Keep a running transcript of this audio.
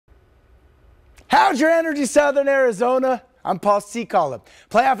How's your energy, Southern Arizona? I'm Paul Cicala.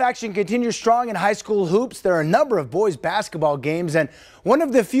 Playoff action continues strong in high school hoops. There are a number of boys basketball games, and one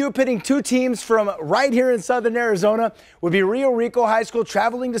of the few pitting two teams from right here in Southern Arizona would be Rio Rico High School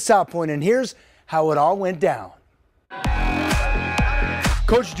traveling to Salpointe, and here's how it all went down.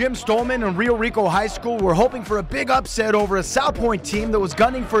 Coach Jim Stolman and Rio Rico High School were hoping for a big upset over a Salpointe team that was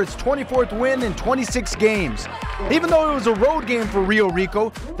gunning for its 24th win in 26 games. Even though it was a road game for Rio Rico,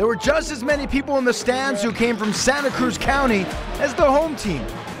 there were just as many people in the stands who came from Santa Cruz County as the home team.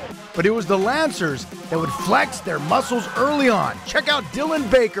 But it was the Lancers that would flex their muscles early on. Check out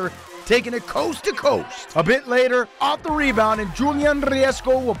Dylan Baker taking it coast to coast. A bit later, off the rebound, and Julian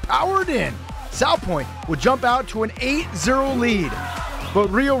Riesco will power it in. Salpointe would jump out to an 8-0 lead. But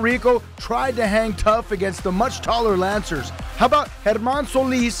Rio Rico tried to hang tough against the much taller Lancers. How about Germán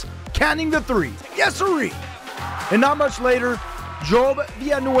Solis canning the three? Yes, sirree. And not much later, Job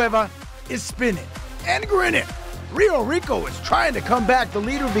Villanueva is spinning and grinning. Rio Rico is trying to come back. The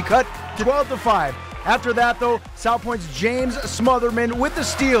lead would be cut 12-5. After that, though, Salpointe's James Smotherman with the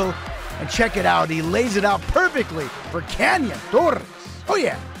steal. And check it out, he lays it out perfectly for Canyon Torres. Oh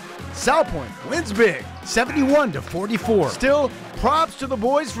yeah, Salpointe wins big, 71-44. Still, props to the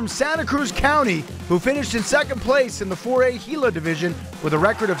boys from Santa Cruz County who finished in second place in the 4A Gila division with a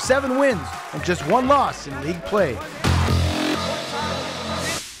record of 7 wins and just 1 loss in league play.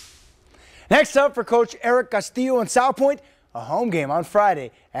 Next up for Coach Eric Castillo and Salpointe, a home game on Friday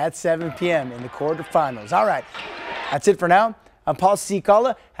at 7 p.m. in the quarterfinals. All right, that's it for now. I'm Paul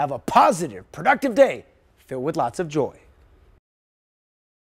Cicala. Have a positive, productive day filled with lots of joy.